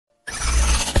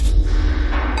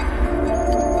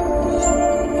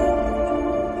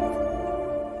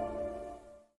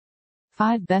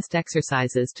5 best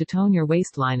exercises to tone your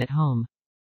waistline at home.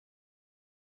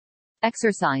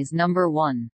 Exercise number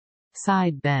 1.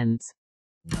 Side bends.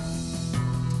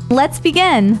 Let's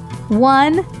begin.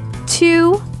 1,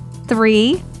 2,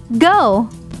 3, go.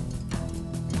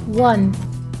 1,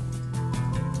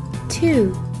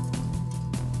 2,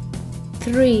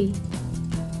 3,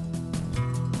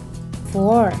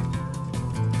 4,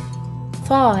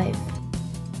 5,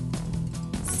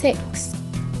 6,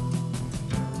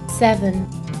 7,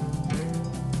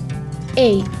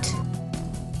 8,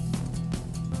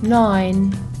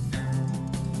 9,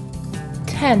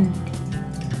 10,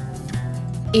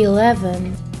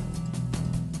 11,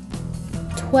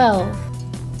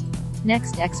 12.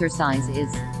 Next exercise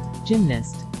is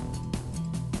Gymnast.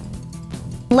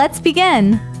 Let's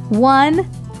begin. 1,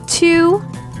 2,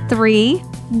 3,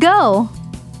 go.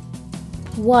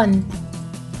 1,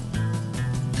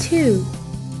 2,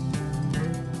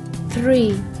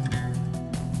 3,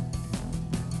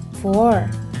 4,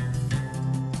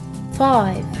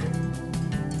 5,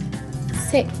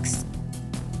 6,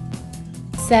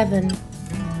 7,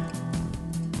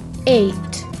 8,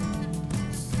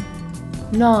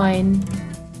 9,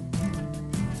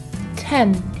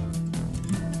 10,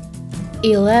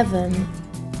 11,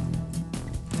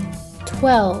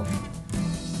 12.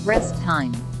 rest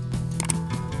time.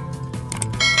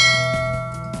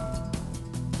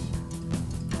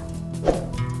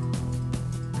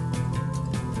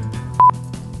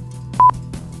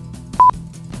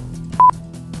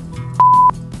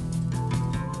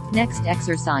 Next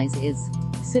exercise is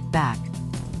Sit back.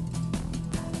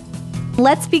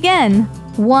 Let's begin.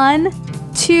 1,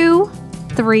 2,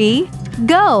 3,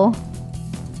 go.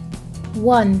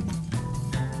 1,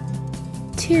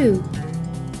 2,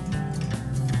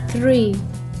 3,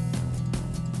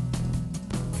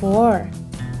 4,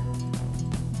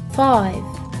 5,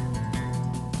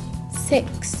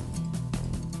 6,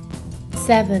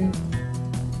 7,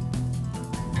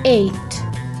 8,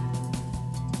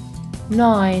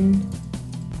 9,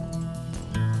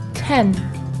 10,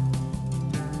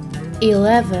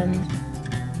 11,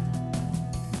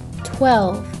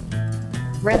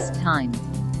 12. rest time.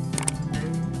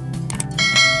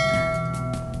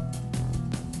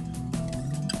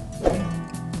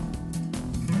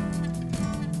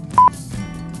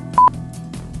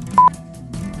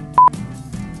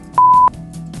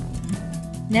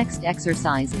 Next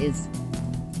exercise is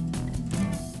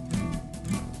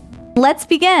Let's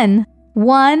begin.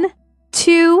 1,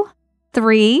 2,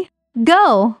 3,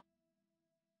 go.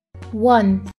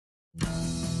 1,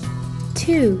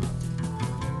 2,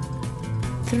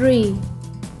 3,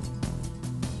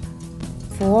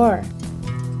 4,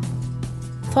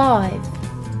 5,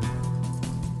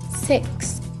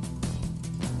 6,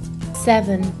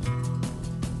 7,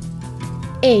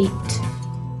 8,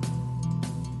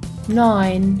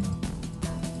 9,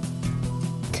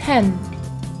 10,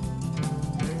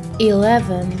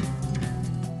 11,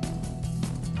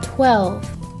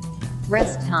 12.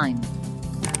 rest time.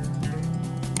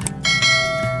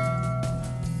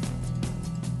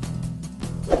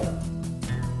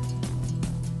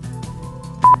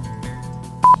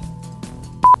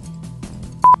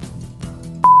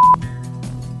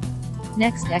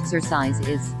 Next exercise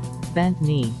is Bent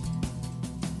knee.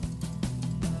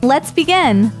 Let's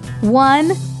begin.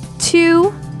 1,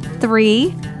 2,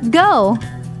 3, go.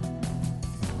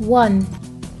 1,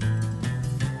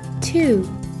 2,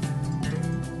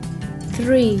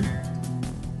 3,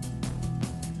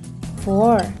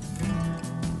 4,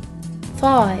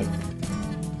 5,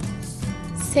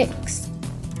 6,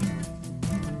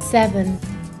 7,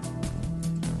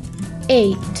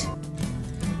 8,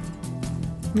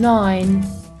 9,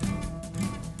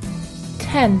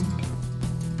 10,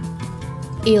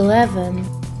 11,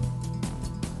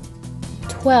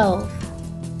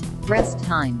 12. rest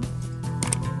time.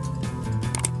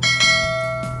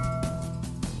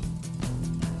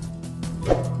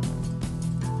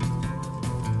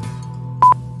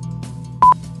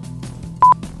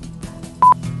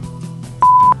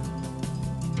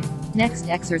 Next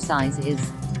exercise is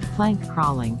Plank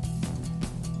crawling.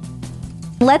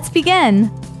 Let's begin.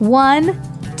 1,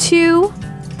 2,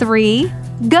 3,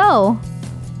 go.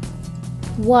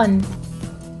 1,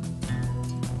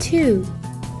 2,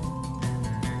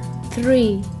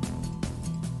 3,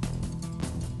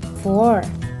 4,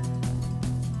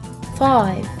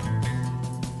 5,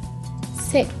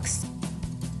 6,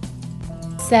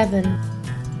 7,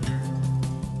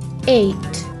 8,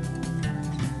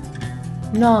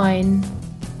 9,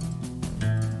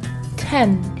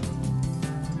 10,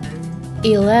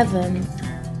 11,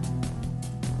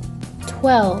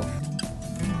 12.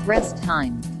 rest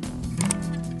time.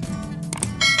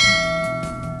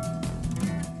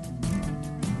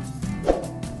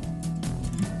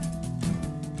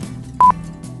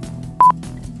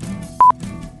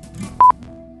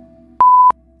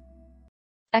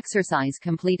 Exercise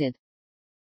completed.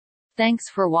 Thanks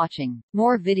for watching.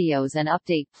 More videos and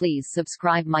update, please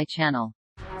subscribe my channel.